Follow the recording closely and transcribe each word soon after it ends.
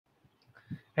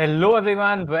Hello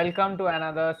everyone, welcome to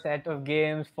another set of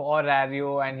games for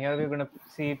Rario, and here we're going to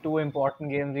see two important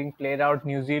games being played out: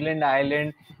 New Zealand,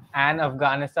 Ireland, and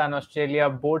Afghanistan, Australia.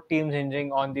 Both teams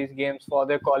hinging on these games for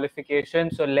their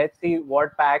qualification. So let's see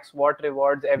what packs, what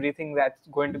rewards, everything that's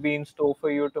going to be in store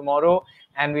for you tomorrow.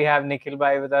 And we have Nikhil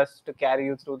Bhai with us to carry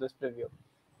you through this preview.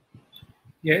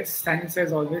 Yes, thanks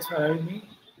as always for having me.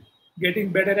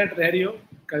 Getting better at Rario.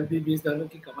 कल भी $20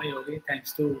 की कमाई हो गई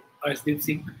thanks to Arshdeep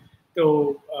Singh. तो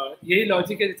यही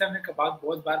logic है जैसे हमने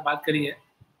बहुत बार बात करी है.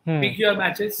 Pick your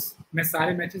matches. मैं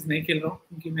सारे मैचेस नहीं खेल रहा हूँ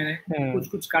क्योंकि मैंने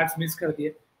कुछ कार्ड्स मिस कर दिए.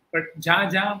 बट जहाँ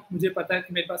जहाँ मुझे पता है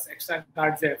कि मेरे पास एक्स्ट्रा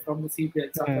कार्ड्स है from the CPL,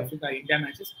 south Africa, India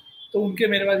matches, तो उनके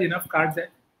मेरे पास इनफ कार्ड्स है.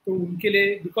 तो उनके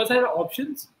लिए because I have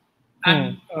options, I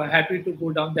am happy to go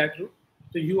down that root.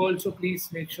 तो you also please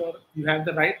make sure you have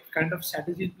the right kind of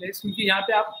strategy in place, क्योंकि यहाँ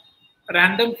पे आप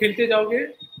रैंडम खेलते जाओगे,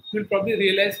 यू विल प्रॉब्ली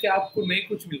रियलाइज कि आपको नहीं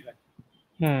कुछ मिल रहा है.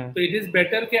 तो इट इज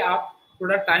बेटर कि आप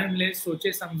थोड़ा टाइम ले,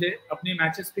 सोचे समझे, अपनी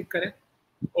मैचेस पिक करें.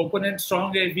 ओपोनेंट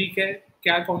स्ट्रॉन्ग है, वीक है,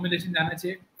 क्या कॉम्बिनेशन जाना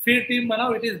चाहिए, फिर टीम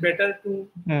बनाओ. It is better to,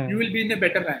 you will be in a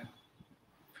better rank.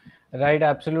 Right,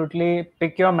 absolutely.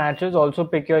 Pick your matches, also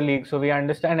pick your league. So we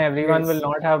understand everyone will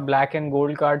not have black and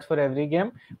gold cards for every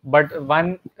game. But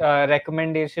one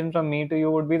recommendation from me to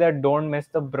you would be that don't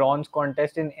miss the bronze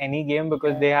contest in any game,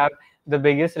 because they have the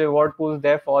biggest reward pools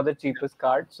there for the cheapest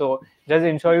card. So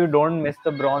just ensure you don't miss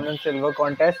the bronze and silver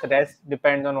contest. Rest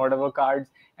depends on whatever cards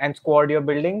and squad you're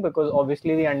building, because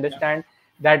obviously we understand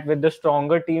that with the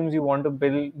stronger teams you want to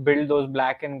build those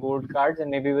black and gold cards,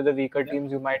 and maybe with the weaker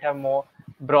teams you might have more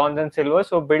bronze and silver.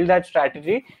 So build that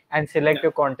strategy and select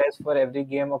your contest for every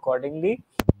game accordingly.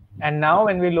 And now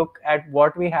when we look at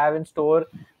what we have in store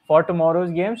for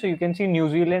tomorrow's game, so you can see New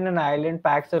Zealand and Ireland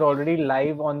packs are already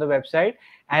live on the website,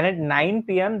 and at 9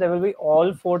 p.m. there will be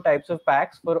all 4 types of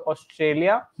packs for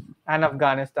Australia and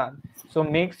Afghanistan. So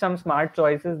make some smart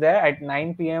choices there. At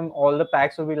 9 p.m. all the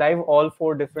packs will be live, all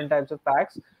 4 different types of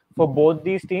packs for both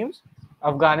these teams.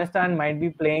 Afghanistan might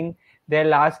be playing their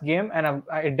last game, and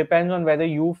it depends on whether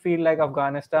you feel like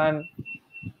Afghanistan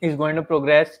is going to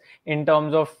progress in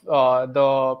terms of the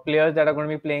players that are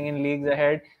going to be playing in leagues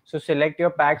ahead. So select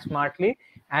your pack smartly.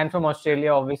 And from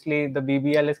Australia, obviously the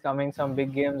BBL is coming, some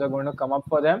big games are going to come up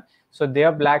for them, so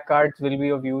their black cards will be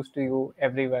of use to you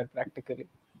everywhere practically.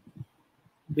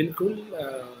 बिल्कुल,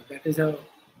 that is a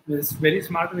very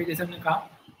smart way. जैसे हमने कहा,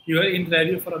 you are in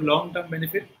value for a long term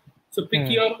benefit, so pick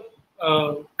your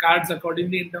cards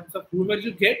accordingly in terms of whoever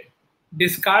you get,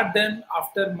 discard them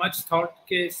after much thought,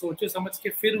 के सोचे समझ के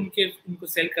फिर उनको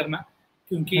cell करना,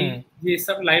 क्योंकि ये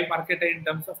सब लाइव मार्केट है इन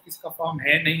टर्म्स ऑफ किसका फॉर्म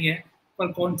है नहीं है,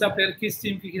 पर कौन सा प्लेयर किस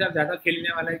टीम के खिलाफ ज़्यादा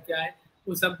खेलने वाला है, क्या है,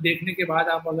 वो सब देखने के बाद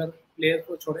आप अगर प्लेयर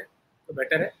को छोड़े तो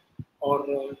बेटर है. और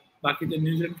बाकी जो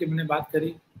न्यूजीलैंड की मैंने बात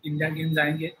करी, इंडिया गेम्स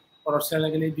आएंगे और ऑस्ट्रेलिया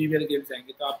के लिए BBL गेम्स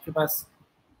आएंगे, तो आपके पास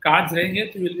कार्ड्स रहेंगे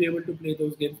तो you will be able to play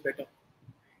those games better.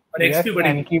 Yes,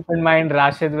 and keep in mind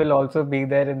Rashid will also be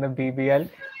there in the BBL.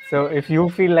 So if you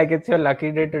feel like it's your lucky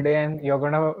day today and you're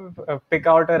gonna pick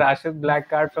out a Rashid black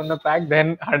card from the pack,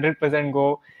 then 100% go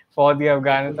for the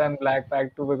Afghanistan black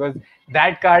pack too, because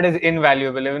that card is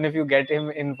invaluable. Even if you get him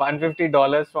in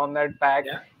 $150 from that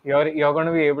pack, you're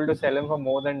going to be able to sell him for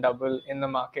more than double in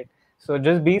the market. So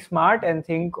just be smart and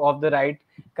think of the right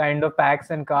kind of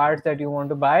packs and cards that you want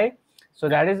to buy. So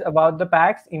that is about the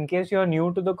packs. In case you're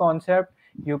new to the concept,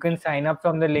 you can sign up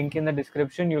from the link in the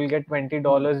description. You'll get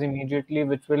 $20 immediately,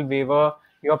 which will waiver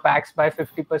your packs by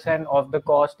 50% of the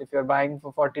cost. If you're buying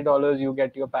for $40, you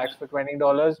get your packs for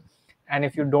 $20. And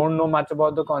if you don't know much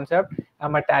about the concept,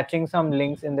 I'm attaching some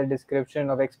links in the description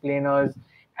of explainers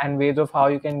and ways of how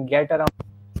you can get around.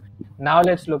 Now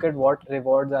let's look at what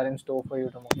rewards are in store for you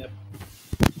tomorrow.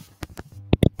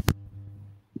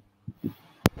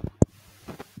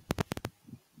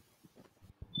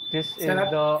 This is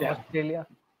the Australia.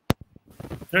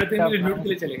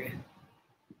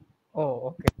 Oh,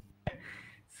 okay.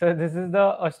 So this is the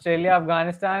Australia,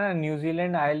 Afghanistan, and New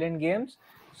Zealand, Ireland games.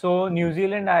 So New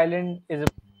Zealand, Ireland is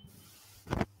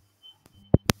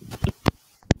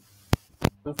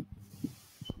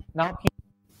now.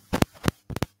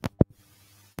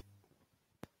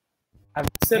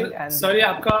 Sir, sorry,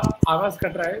 आपका आवाज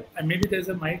cut रहा है. Maybe there is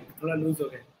a mic थोड़ा lose हो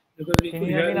गया. Because we can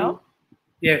you hear me now?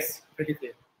 Yes, pretty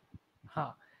clear.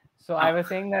 So I was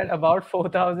saying that about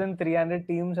 4,300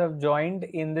 teams have joined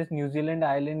in this New Zealand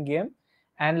Ireland game,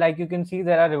 and like you can see,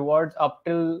 there are rewards up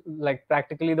till like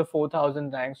practically the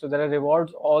 4,000 rank. So there are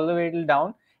rewards all the way till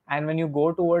down. And when you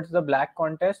go towards the black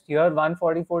contest, here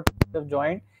 144 teams have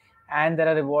joined, and there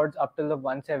are rewards up till the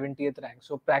 170th rank.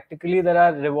 So practically there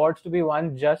are rewards to be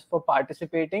won just for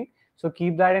participating. So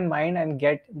keep that in mind and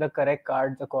get the correct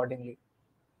cards accordingly.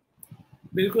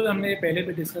 बिल्कुल हमने ये पहले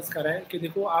भी discuss करा है कि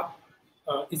देखो आप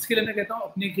इसके लिए मैं कहता हूँ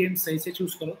अपनी गेम सही से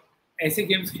चूज करो। ऐसे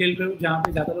गेम्स खेल रहे हो जहाँ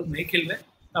पे ज़्यादा लोग नहीं खेल रहे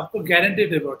तो आपको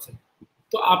गारंटेड रिवॉर्ड्स है।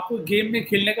 तो आपको गेम में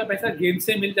खेलने का पैसा गेम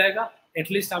से मिल जाएगा।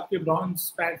 एटलीस्ट आपके ब्रॉन्ज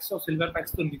पैक्स और सिल्वर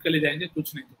पैक्स तो निकल ही जाएंगे,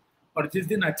 कुछ नहीं तो। और जिस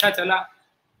दिन अच्छा चला,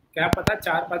 क्या पता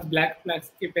 4-5 ब्लैक पैक्स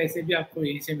के पैसे भी आपको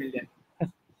यहीं से मिल जाए।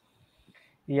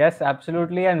 Yes,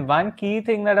 absolutely. And one key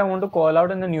thing that I want to call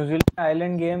out in the New Zealand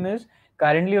Island game is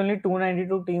currently only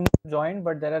 292 teams joined,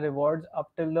 but there are rewards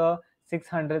up till the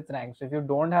 600th rank. So if you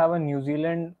don't have a New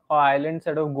Zealand or Island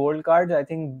set of gold cards, I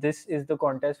think this is the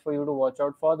contest for you to watch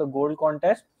out for, the gold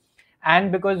contest.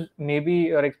 And because maybe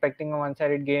you're expecting a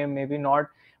one-sided game, maybe not,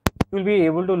 you'll be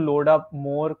able to load up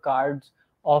more cards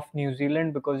of New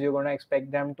Zealand because you're going to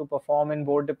expect them to perform in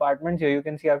both departments. Here you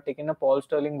can see I've taken a Paul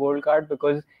Sterling gold card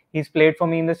because he's played for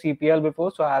me in the CPL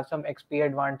before, so I have some XP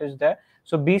advantage there.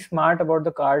 So be smart about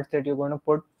the cards that you're going to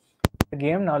put in the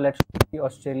game. Now let's see the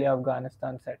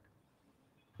Australia-Afghanistan set.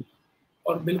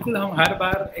 और बिल्कुल हम हर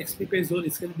बार XP पे जोर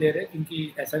इसलिए दे रहे हैं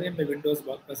क्योंकि ऐसा नहीं हमें विंडोज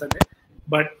बहुत पसंद है,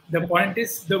 but the point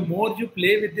is the more you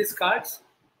play with this cards,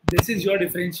 this is your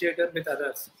differentiator with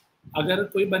others. अगर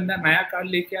कोई बंदा नया कार्ड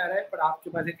लेके आ रहा है पर आपके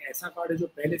पास एक ऐसा कार्ड है जो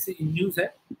पहले से इन यूज है,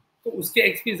 तो उसके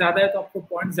एक्सपी ज्यादा है तो आपको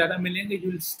पॉइंट ज्यादा मिलेंगे, you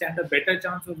will stand a better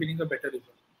chance of winning a better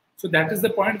result. So that is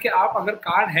the point कि आप अगर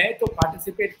कार्ड है तो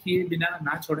पार्टिसिपेट किए बिना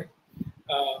ना छोड़ें।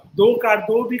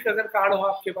 दो भी अगर कार्ड हो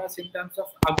आपके पास इन टर्म्स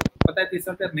ऑफ, आपको पता है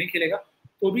तीसरा प्लेयर नहीं खेलेगा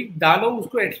तो भी डालो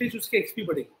उसको, एटलीस्ट उसके एक्सपी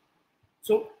बढ़ेगी।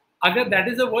 सो अगर that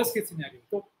is the worst case scenario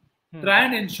तो try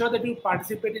and ensure that you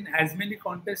participate in as many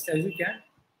contest as you can.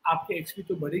 आपके एक्सपी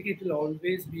तो बढ़ेगी, it will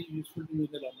always be useful to you in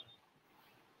the long run.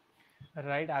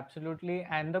 Right, absolutely.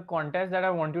 And the contest that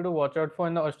I want you to watch out for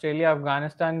in the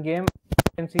Australia-Afghanistan game,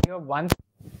 you can see here one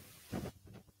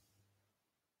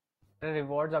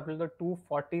rewards up to the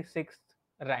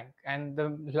 246th rank, and the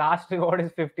last reward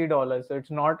is $50, so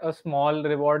it's not a small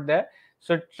reward there.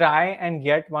 So try and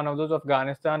get one of those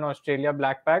Afghanistan Australia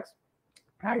black packs.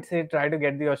 I'd say try to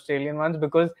get the Australian ones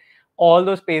because all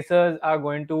those pacers are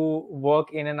going to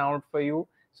work in and out for you,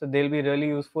 so they'll be really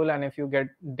useful. And if you get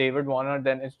David Warner,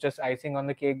 then it's just icing on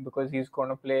the cake because he's going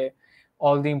to play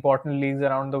all the important leagues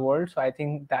around the world. So I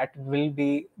think that will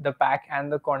be the pack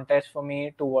and the contest for me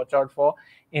to watch out for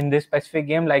in this specific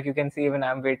game. Like you can see, even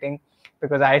I'm waiting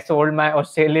because I sold my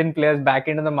Australian players back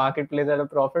into the marketplace at a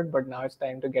profit, but now it's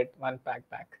time to get one pack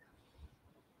back.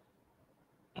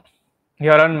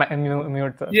 You're on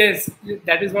mute, sir. Yes,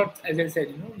 that is what, as I said,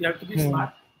 you have to be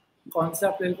smart. कौन सा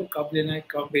player को कब लेना है,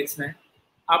 कब बेचना है।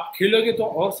 आप खेलोगे तो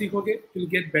और सीखोगे, you'll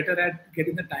get better at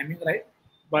getting the timing right,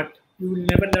 but you will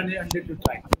never learn it until you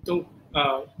try. तो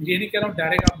ये नहीं कह रहा हूँ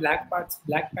डायरेक्ट आप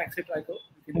ब्लैक पैक से ट्राई करो,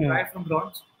 you can try from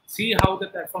bronze, see how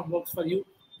the platform works for you.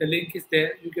 The link is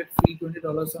there, you get free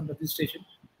 $20 on registration.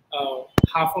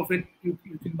 Half of it you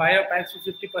can buy a pack for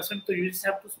 50%, so you just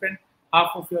have to spend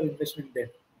half of your investment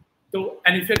there. So,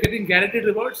 and if you're getting guaranteed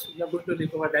rewards, you're going to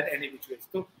recover that any which ways.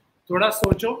 So, thoda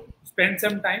socho, spend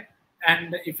some time,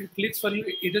 and if it clicks for you,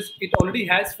 it already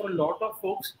has for a lot of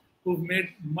folks who've made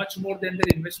much more than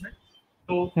their investment.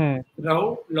 So,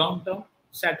 raho, long term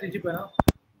strategy banao,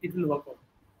 it will work out.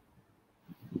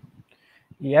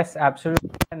 Yes, absolutely.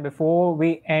 And before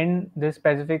we end this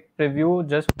specific preview,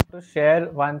 just want to share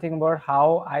one thing about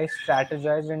how I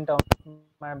strategize in terms of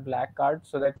my black cards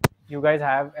so that you guys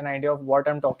have an idea of what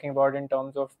I'm talking about in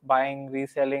terms of buying,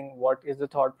 reselling, what is the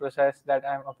thought process that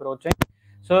I'm approaching.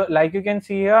 So like you can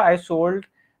see here, I sold,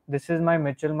 this is my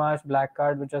Mitchell Marsh black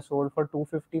card, which I sold for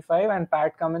 255 and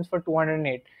Pat Cummins for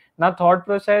 208. Now thought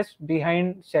process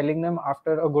behind selling them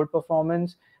after a good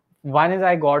performance. One is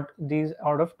I got these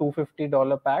out of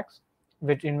 $250 packs,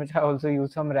 which I also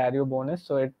used some Rario bonus.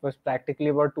 So it was practically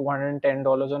about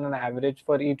 $210 on an average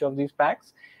for each of these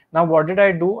packs. Now, what did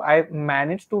I do? I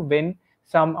managed to win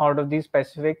some out of these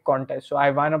specific contests. So I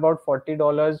won about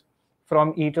 $40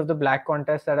 from each of the black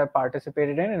contests that I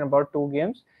participated in about 2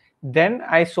 games. Then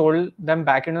I sold them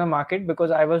back into the market because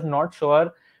I was not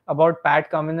sure about Pat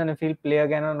Cummins and if he'll play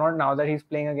again or not. Now that he's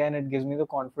playing again, it gives me the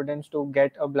confidence to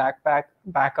get a black pack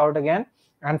back out again.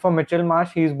 And for Mitchell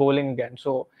Marsh, he's bowling again.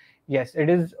 So yes, it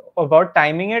is about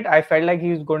timing it. I felt like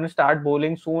he's going to start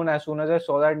bowling soon. As soon as I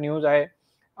saw that news, I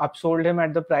upsold him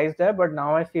at the price there. But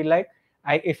now I feel like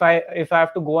if I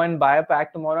have to go and buy a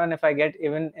pack tomorrow, and if I get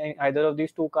even either of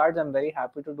these 2 cards, I'm very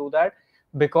happy to do that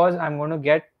because I'm going to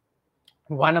get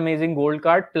one amazing gold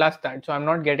card plus that. So I'm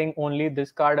not getting only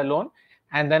this card alone.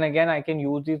 And then again, I can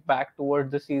use these back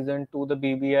towards the season to the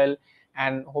BBL,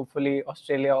 and hopefully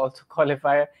Australia also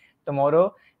qualify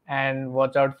tomorrow, and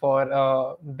watch out for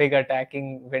a big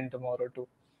attacking win tomorrow too.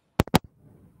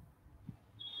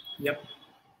 Yep.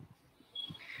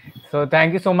 So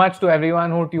thank you so much to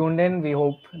everyone who tuned in. We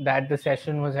hope that the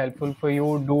session was helpful for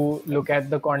you. Do look at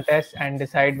the contest and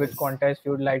decide which Yes. contest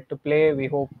you would like to play. We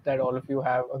hope that all of you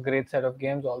have a great set of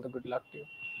games. All the good luck to you.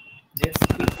 Yes,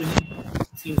 keep winning.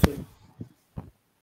 See you soon.